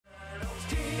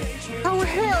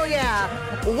Hell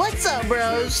yeah! What's up,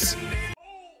 bros?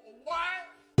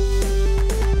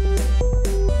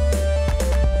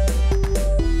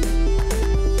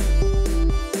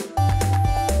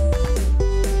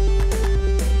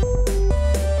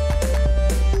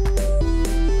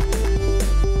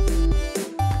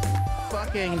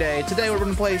 Fucking day. Today we're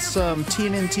gonna play some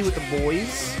TMNT with the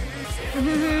boys.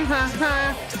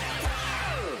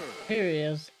 Here he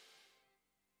is.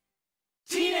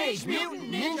 Teenage Mutant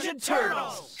Ninja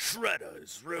Turtles!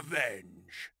 Shredder's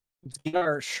Revenge. Get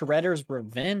our Shredder's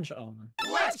Revenge on.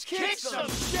 Let's kick some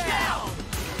shell!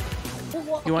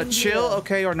 You want chill,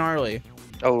 okay, or gnarly?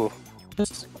 Oh.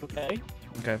 Okay.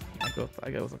 Okay, I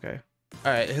go with okay.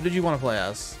 Alright, who did you want to play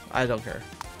as? I don't care.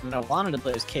 I wanted to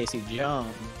play as Casey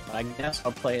Jones, but I guess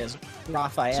I'll play as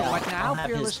Raphael. So what now, I'll have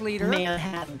fearless his leader?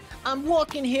 Manhattan. I'm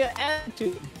walking here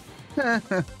attitude.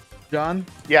 John?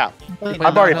 Yeah.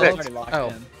 I've already picked.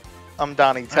 Oh. I'm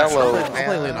Donatello. I'll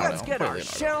play Leonardo. Let's get our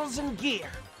shells and gear.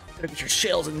 Get your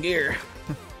shells and gear.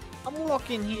 I'm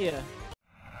walking here.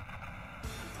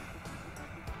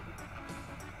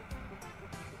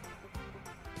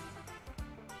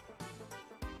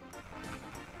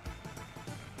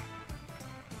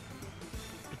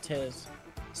 It is.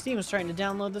 Steam is trying to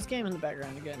download this game in the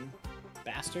background again.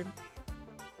 Bastard.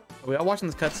 Are we all watching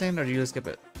this cutscene, or did you just skip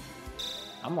it?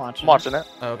 I'm watching. I'm watching it.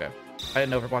 Oh, okay. I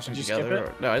didn't know if we're watching Did you together. skip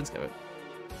it? Or... No, I didn't skip it.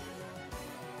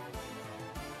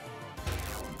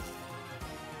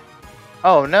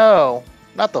 Oh no,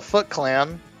 not the Foot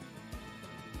Clan.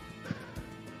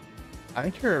 I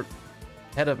think you're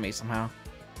ahead of me somehow.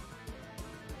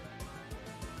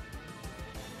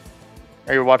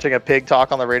 Are you watching a pig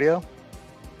talk on the radio?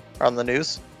 Or on the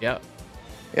news? Yep.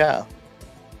 Yeah.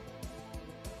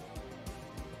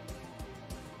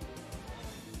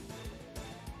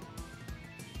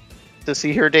 To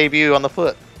see her debut on the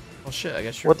Foot. Well, shit, I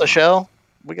guess you're... What the shell?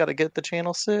 We gotta get the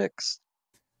Channel 6.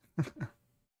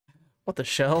 What the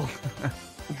shell?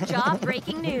 Job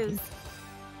breaking news.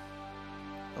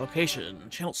 Location,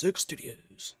 Channel 6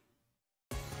 Studios.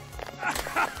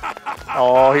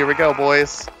 Oh, here we go,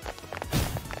 boys.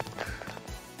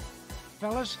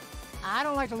 Fellas, I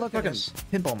don't like to look at Fucking this.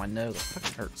 pinball in my nose. It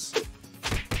fucking hurts.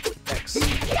 X.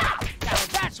 Yeah! Now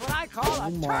that's what I call a Oh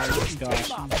my turtle's gosh.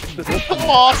 team up.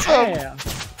 Awesome! Yeah.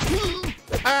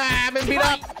 Ah, I've been beat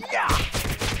up!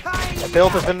 I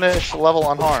failed to finish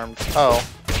level unharmed. Oh.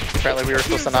 Apparently we were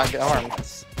supposed to not get harmed.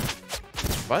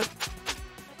 What?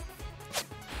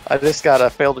 I just got a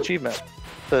failed achievement.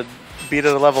 To beat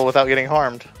a level without getting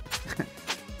harmed.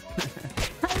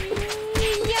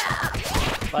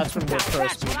 That's when we're That's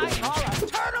first. what I call a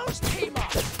turtle's team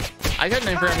up. I got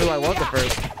name for who I was at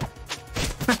first.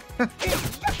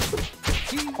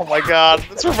 Oh my god,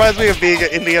 this reminds me of being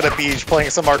at Indiana Beach playing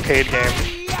some arcade game.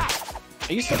 I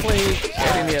used to play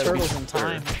Yeah, Turtles in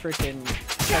Time. Freaking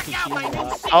Chuck E. Cheese a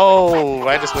lot. Oh,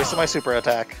 I just wasted my super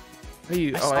attack. Are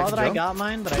you, I oh, saw can that I jump? got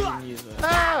mine, but I didn't use it.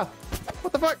 Ah!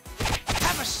 What the fuck?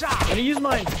 Have a shot. I'm gonna use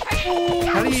mine.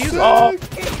 How do you use it? Oh,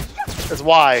 that's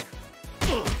why.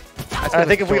 I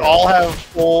think if we all have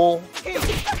full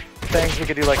things, we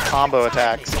could do like combo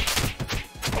attacks.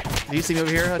 Do you see me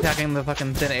over here attacking the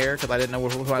fucking thin air because I didn't know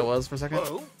who I was for a second?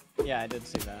 Whoa. Yeah, I did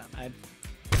see that. I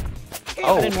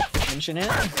Oh, didn't mention it.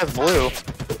 that's blue.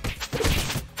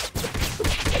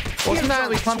 Well, sometimes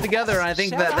we clump together and I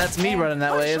think that that's me running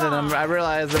that way, and then I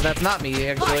realize that that's not me,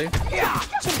 actually. I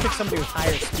should pick somebody with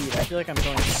higher speed. I feel like I'm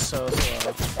going so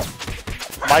slow.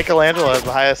 Michelangelo has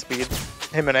the highest speed.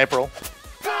 Him and April.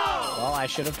 Well, I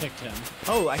should have picked him.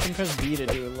 Oh, I can press B to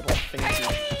do a little fancy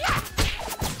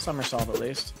somersault at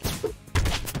least. Now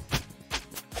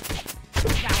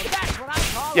that's what I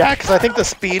call Yeah, because I think the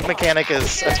speed mechanic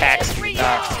is attack speed,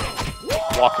 not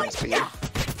walking speed.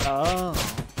 Oh.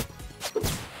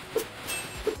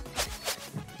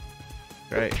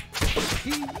 Great.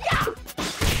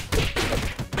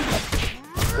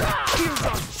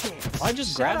 Well, I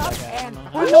just grabbed that guy. I don't know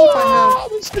how. I don't know if I have...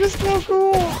 This shit is so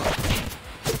cool.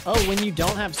 Oh, when you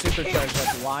don't have supercharge,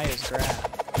 like Y is grab.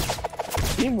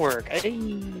 Teamwork. Hey.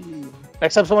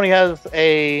 Next time somebody has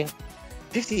a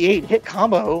 58 hit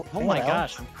combo. Oh my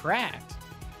gosh, I'm cracked.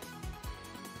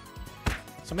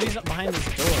 Somebody's up behind this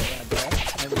door, I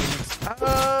bet. Maybe it's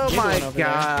Oh jiggling my over there.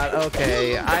 god,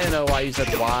 okay. I know why you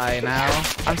said Y now.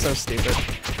 I'm so stupid.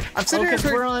 I'm sitting here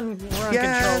we're on controller and you're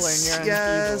on the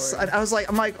yes. keyboard. I was like,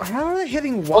 I'm like, how are they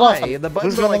hitting Hold Y? on. The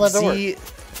buttons Who's are like going on Z.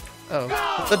 Oh,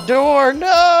 The door,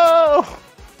 no!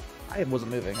 I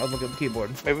wasn't moving. I was looking at the keyboard.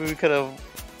 Maybe we could have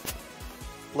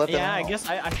let them Yeah, I out. guess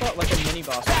I felt like a mini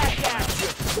boss. That's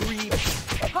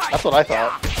what I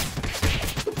thought.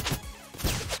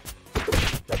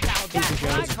 Now Casey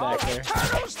Jones is back there.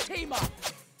 Turtles team up.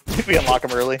 We unlock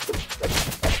them early.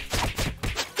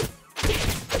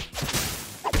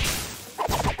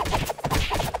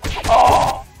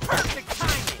 Oh!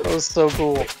 That was so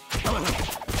cool.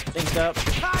 Synced up.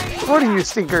 What are you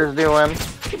stinkers doing?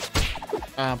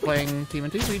 Playing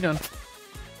TMNT. What are you doing?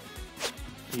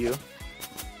 You.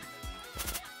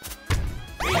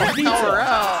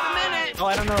 Oh,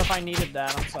 I don't know if I needed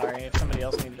that. I'm sorry. If somebody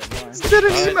else needed it more. Did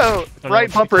an emote.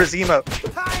 Right bumper is emote.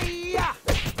 Hiya!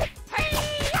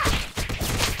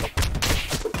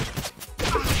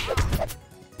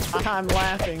 I'm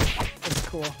laughing. It's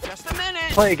cool. Just a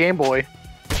minute. Play a Game Boy.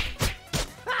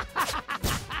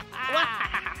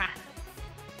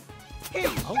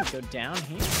 Oh, go down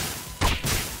here.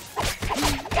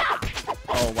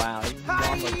 Oh wow, you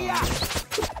wombo combos.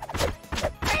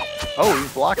 Oh,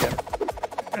 he's blocking.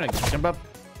 I'm gonna jump up.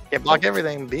 Can't block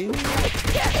everything, B.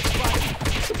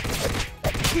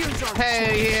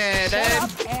 Hey, yeah, Set dude. up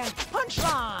and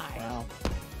punchline. Wow.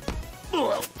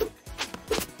 No.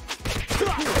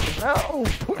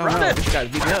 Oh no, this guy's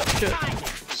beating me up. Shit.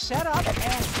 Set up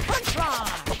and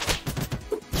punchline.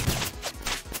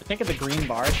 I think at the green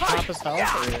bar at the top is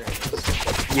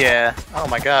health, or Yeah. Oh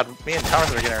my god. Me and Thomas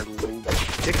are getting our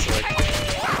dicks licked.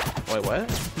 Wait,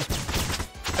 what?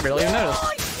 I barely even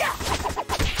noticed.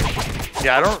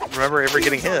 Yeah, I don't remember ever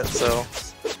getting hit, so.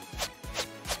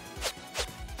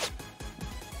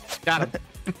 Got him.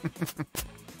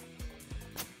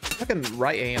 Fucking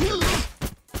right hand.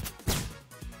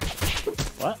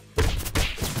 what?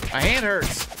 My hand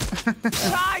hurts.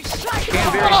 Try psycho.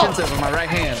 I'm very sensitive on my right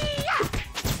hand.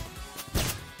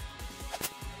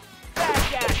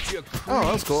 Back at you. Oh,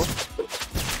 that was cool.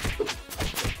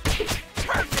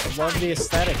 I love the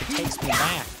aesthetic. It takes me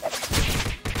back.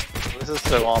 This is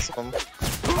so awesome.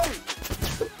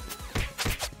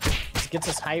 It gets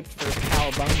us hyped for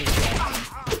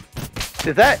Cowabunga's.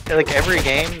 Is that like every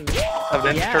game of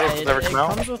Ninja Yeah, Turtles that's ever come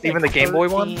comes out? with, Even like, the Game Boy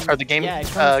one? 13 Or the Game Yeah, it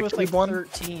comes with Cube like one?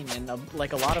 13, and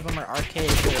like a lot of them are arcade.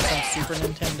 There's some Super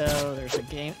Nintendo.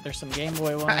 There's some Game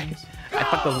Boy ones. I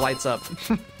fucked those lights up.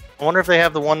 I wonder if they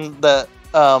have the one that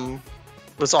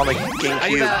was on the I got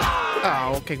GameCube. that.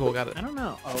 Oh, okay, cool, got it. I don't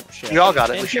know. Oh shit. You all got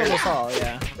it. They We killed shared us all.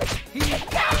 Yeah.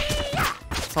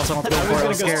 It's also not the I was before I gonna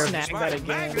was go scared. snag that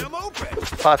again.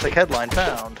 Classic headline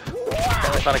found.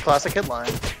 Finally found a classic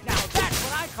headline. Now that's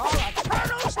what I call a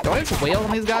turtles. Do I just wail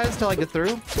on these guys till I get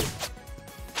through? I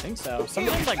think so.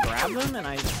 Sometimes I grab them, and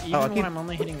even when I'm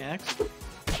only hitting X.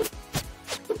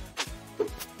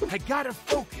 I gotta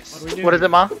focus. What do we do? What is it,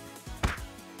 Ma?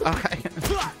 Okay.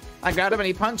 I got him and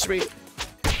he punched me.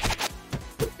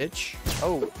 Bitch.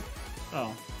 Oh,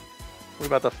 Oh, we're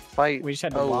about to fight. we just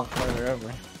had to walk further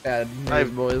over. Bad I news,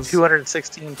 have boys.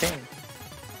 216 ping. I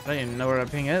don't even know where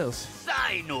that ping is.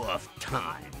 Sign off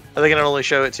time. Are they gonna only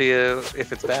show it to you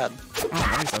if it's bad? Oh,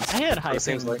 that makes sense. I had high It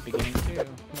seems ping at like- the beginning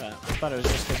too, but I thought it was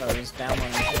just because I was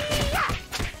downloading something.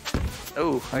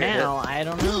 Oh, I got hit. Now I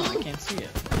don't know. I can't see it.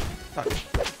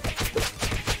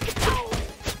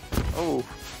 Oh,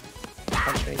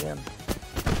 punch me again.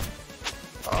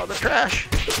 Oh, the trash.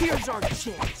 Here's our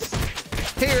chance.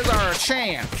 Here's our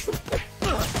chance.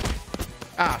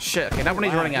 Ah, shit. Okay, not when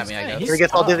he's Wow, running at me, I he's- guess. he's- Here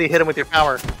gets all dizzy. Hit him with your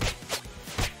power.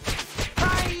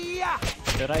 Hiya!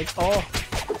 Did I? Oh,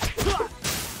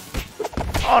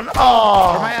 Oh, no.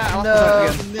 Oh, Where am I at? I'll no,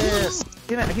 have to miss.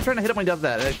 I keep trying to hit him when he does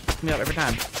that. It picks me up every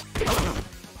time.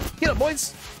 Get up,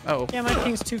 boys. Oh. yeah, my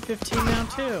ping's 215 now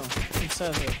too. It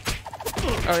says it.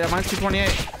 Oh, yeah, mine's 228.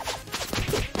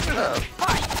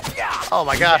 Oh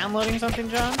my god. Downloading something,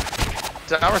 John?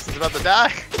 Towerson's about to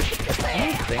die.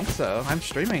 I don't think so. I'm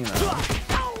streaming, though.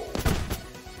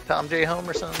 Tom J. Home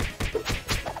or something. Now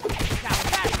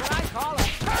that's what I call a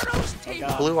turtles team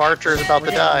up. Blue Archer is about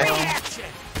to die. Action.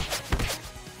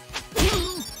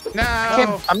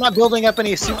 No! I'm not building up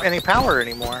any power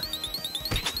anymore.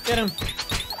 Get him.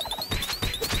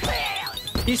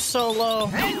 He's so low.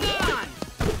 Hang on.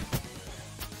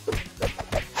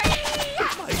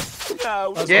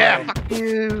 Now, Yeah, fuck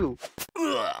you.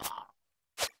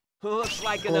 looks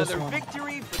like Close another one.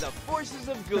 victory for the forces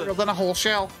of Bigger good. than a whole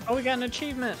shell. Oh, we got an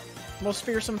achievement. Most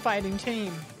fearsome fighting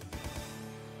team.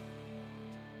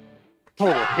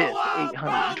 Total hit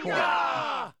 820.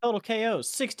 Total KOs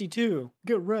 62.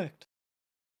 Get wrecked.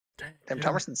 Damn,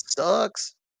 Thomerson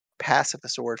sucks. Passive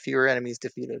sword. Fewer enemies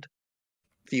defeated.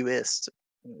 Fewest.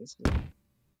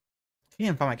 He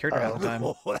didn't find my character half the time.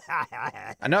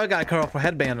 I know I got a colorful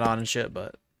headband on and shit,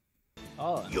 but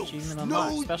Oh, You achievement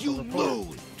unlocked. snooze, Special you report.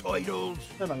 lose, turtles.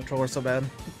 my controller's so bad.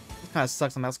 It kind of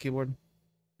sucks on mouse keyboard.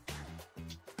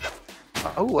 Oh,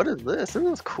 Oh, what is this? This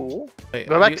is cool. Wait,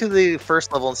 Go back to the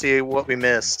first level and see what we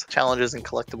missed, challenges and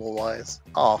collectible wise.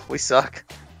 Oh, we suck.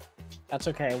 That's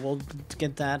okay. We'll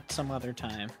get that some other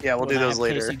time. Yeah, we'll do When I those have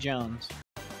later. Casey Jones.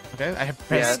 Okay, I have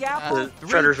Yeah, pressed. the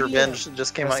Shredder's Revenge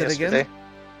just came out Press it again? yesterday.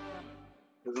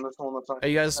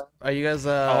 Are you guys?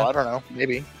 Oh, I don't know.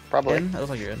 Maybe. Probably. In? That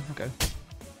looks like you're in. Okay.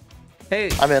 Hey,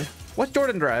 I'm in. what's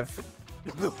Jordan drive?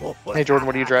 Hey, Jordan,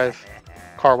 what do you drive?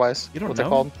 Car-wise? You don't What's know? it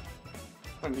called?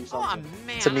 Oh, man,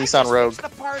 It's a I Nissan just Rogue.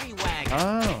 fixed the party wagon.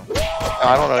 Oh.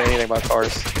 I don't know anything about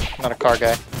cars. I'm not a car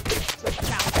guy. Now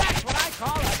that's what I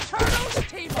call a turtles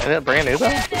team Isn't it brand new though?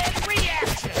 and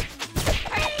reaction.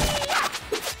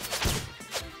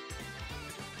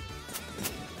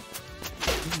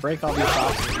 Break all these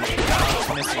boxes.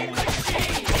 Missing one.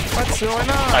 What's going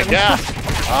on? My God!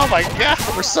 Oh my God!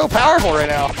 We're so powerful right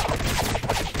now.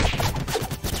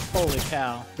 Holy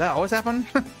cow. That always happen?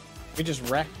 We just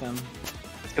wrecked them.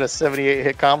 Let's get a 78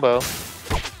 hit combo.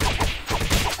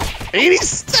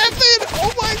 87!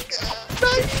 Oh my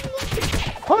God!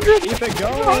 100! Keep it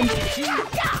going.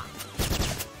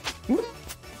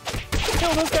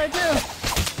 Kill this guy too.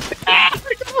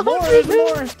 More and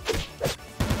more.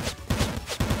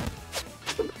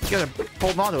 You gotta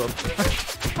hold on to him.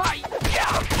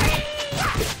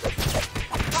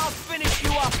 I'll finish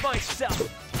you off myself.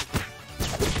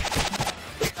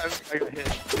 I got hit.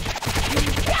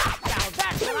 Now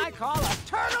that's what I call a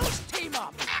turtles team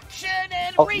up. Action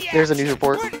and Oh, reaction. there's a news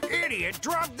report. What idiot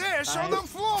dropped this on the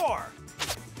floor?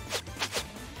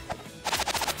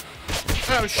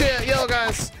 Oh shit, yellow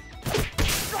guys.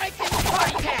 Striking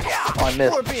party cat. Oh, I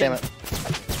missed. Damn it.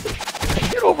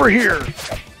 Get over here!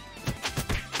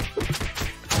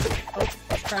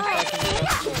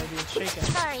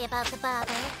 Sorry about the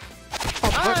bother.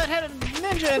 Oh, it had a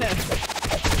ninja in it.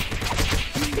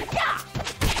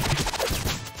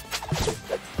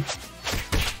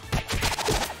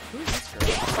 Who's this girl?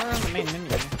 I saw her on the main menu.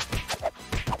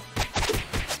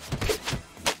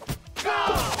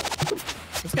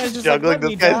 This guy's just Juggling like, let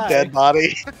me this guy's die. dead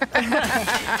body.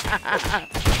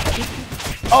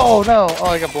 Oh no! Oh,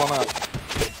 I got blown up.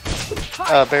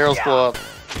 Barrels blow up.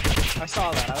 I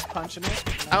saw that. I was punching it.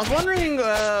 I was wondering,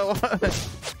 I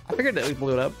figured that we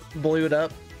blew it up. Blew it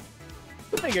up.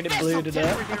 I figured it blew it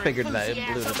up. I figured that it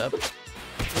blew it up. We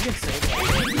can save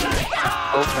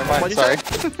that. Oh, never mind. What'd you Sorry.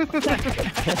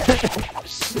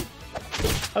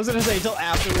 I was gonna say until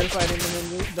after we were fighting and then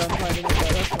we're done fighting, but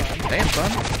that's fine. Damn,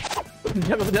 son.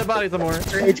 Get with the dead body some more.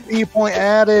 HP point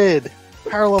added.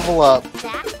 Power level up. That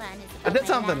one is I did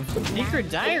something. Secret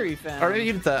diary found. Or maybe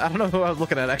you did that. I don't know who I was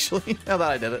looking at actually. I thought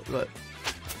I did it, but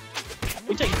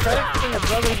We take credit for your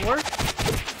brother's work.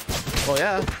 well,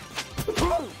 yeah.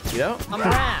 You know? I'm a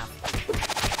raft.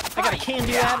 I got a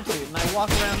can-do attitude, and I walk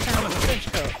around town in a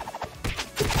trench coat.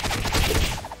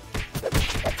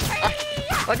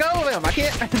 Let go of him. I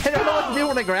can't. I don't know what to do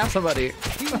when I grab somebody.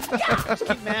 Just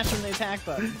keep mashing the attack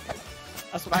button.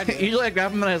 That's what I do. Usually I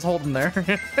grab them and I just hold them there.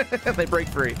 And they break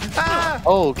free. Ah!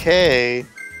 Okay.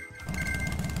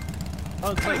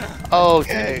 Oh, it's like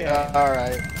Okay.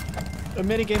 Alright. a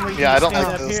minigame where you Yeah, I can don't stand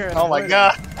like up this. here and Oh my avoid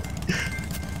God. it.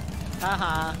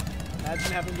 Haha.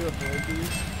 Imagine having to avoid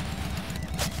these.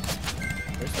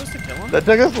 We're supposed to kill him? That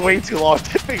took us way too long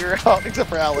to figure out, except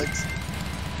for Alex.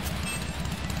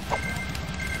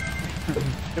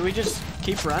 Do we just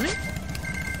keep running?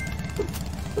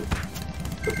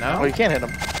 Oh, No. you can't hit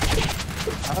him.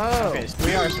 Oh. Okay, so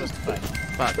we are supposed to fight.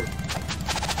 Fuck.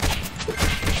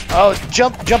 Oh,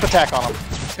 jump attack on him.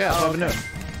 Yeah, that's what I've been doing.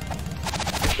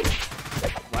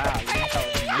 Wow, you didn't tell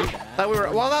me that. Thought we were.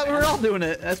 Well, I thought we were all doing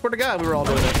it. I swear to God, we were all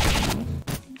doing it.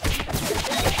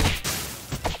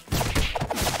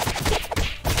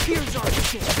 Here's our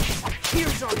chance.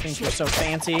 Here's our Think you're chance. so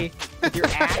fancy with your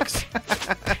axe?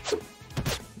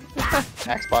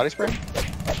 Axe body spray?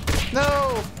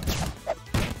 No.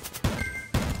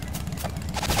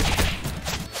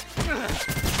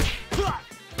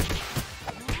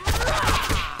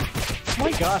 Oh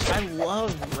my gosh, I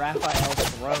love Raphael's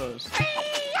throws.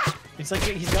 It's like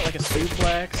he's got like a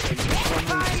suplex, and one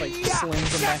where he just like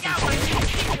slings him back and forth.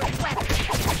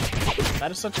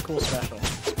 That is such a cool special.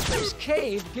 This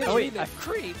cave gives Oh, me wait, the I-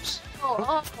 creeps.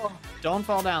 Don't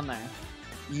fall down there.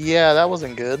 Yeah, that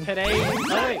wasn't good. Today,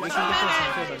 oh wait, we can get this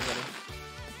and kill everybody.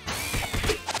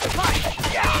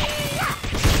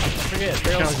 Forget,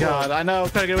 barrel Oh slow. God, I know. I'm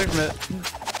trying to get away from it.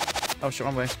 Oh shit,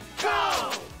 wrong way.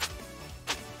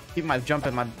 Keep my jump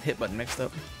and my hit button mixed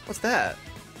up. What's that?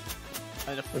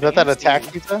 Is that attack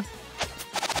pizza?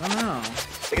 I don't know. I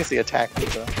think it's the attack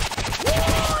pizza.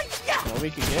 Well, we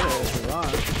can get it if we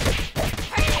want.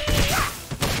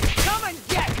 Come and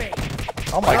get me.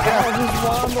 Oh my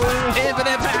god.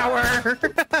 Infinite power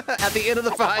at the end of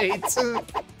the fight.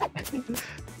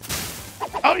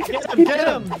 Oh, Get him! Get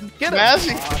him! Get him.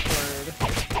 Magic.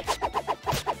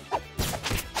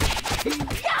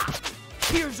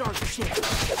 Here's our chance.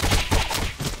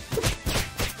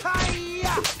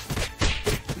 Hi-ya!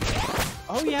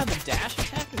 Oh yeah, the dash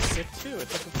attack is sick too.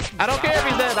 It's like a I don't care if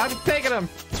he's dead. I'm taking him.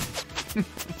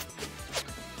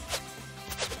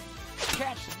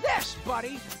 Catch this,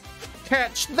 buddy.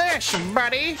 Catch this,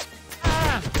 buddy.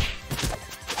 Ah.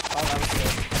 Oh, that was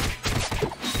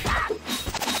good.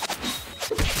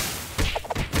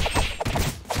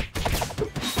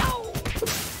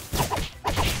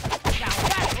 Now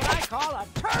that's what I call a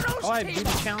turtle's Oh, I beat team the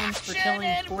up. challenge for Action killing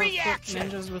and 4-foot reaction.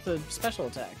 ninjas with a special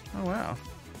attack. Oh wow.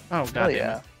 Oh god. Hell damn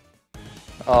yeah. it.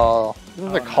 Oh, this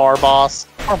is a car boss.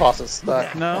 Car boss is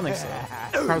stuck. No, I don't think so.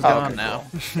 Car's Oh, gone okay, now.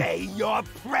 Say your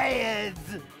prayers.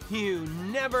 You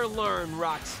never learn,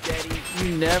 Rocksteady.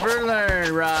 You never learn,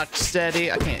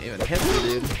 Rocksteady. I can't even hit the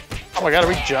dude. Oh my god, are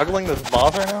we juggling this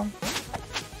boss right now?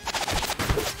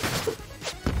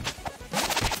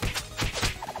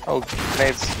 Oh,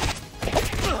 grenades.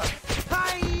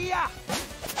 Hi-ya!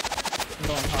 I'm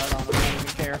going hard on him. I don't even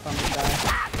care if I'm gonna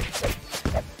die.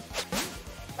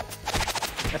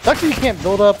 It sucks that you can't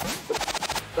build up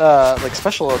like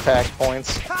special attack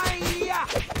points Hi-ya!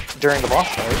 during the boss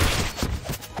fight.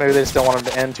 Maybe they just don't want him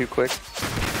to end too quick.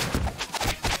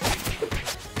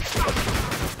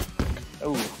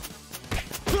 Oh,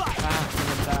 Ah,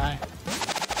 I'm gonna die.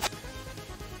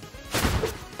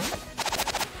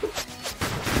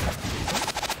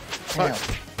 damn.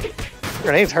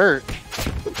 Grenades hurt.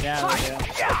 Yeah, they do.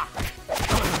 Yeah!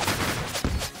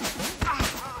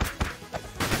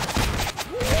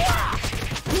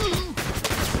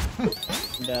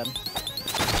 I'm dead.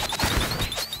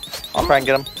 I'll try and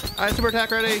get him. Alright, super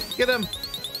attack ready. Get him.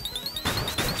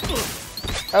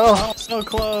 Oh, Oh, so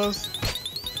close.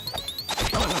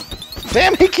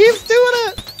 damn, he keeps doing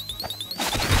it!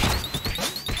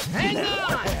 Hang on!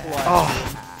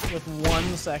 Oh, With 1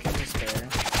 second to spare.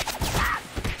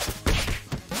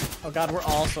 Oh god, we're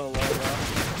all so low, bro.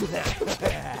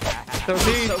 So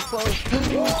he. So close.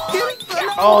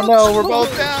 oh no, we're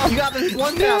both down. You got this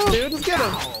one down, dude. Let's get him.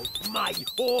 Oh, my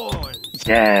horn!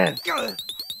 Yeah.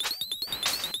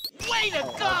 Way to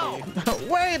go!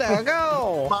 Way to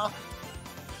go.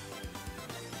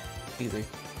 Easy.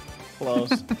 Close.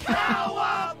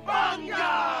 Cowabunga!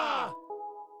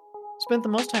 Spent the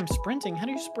most time sprinting. How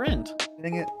do you sprint?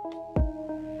 Dang it.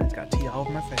 It's got tea all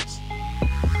over my face.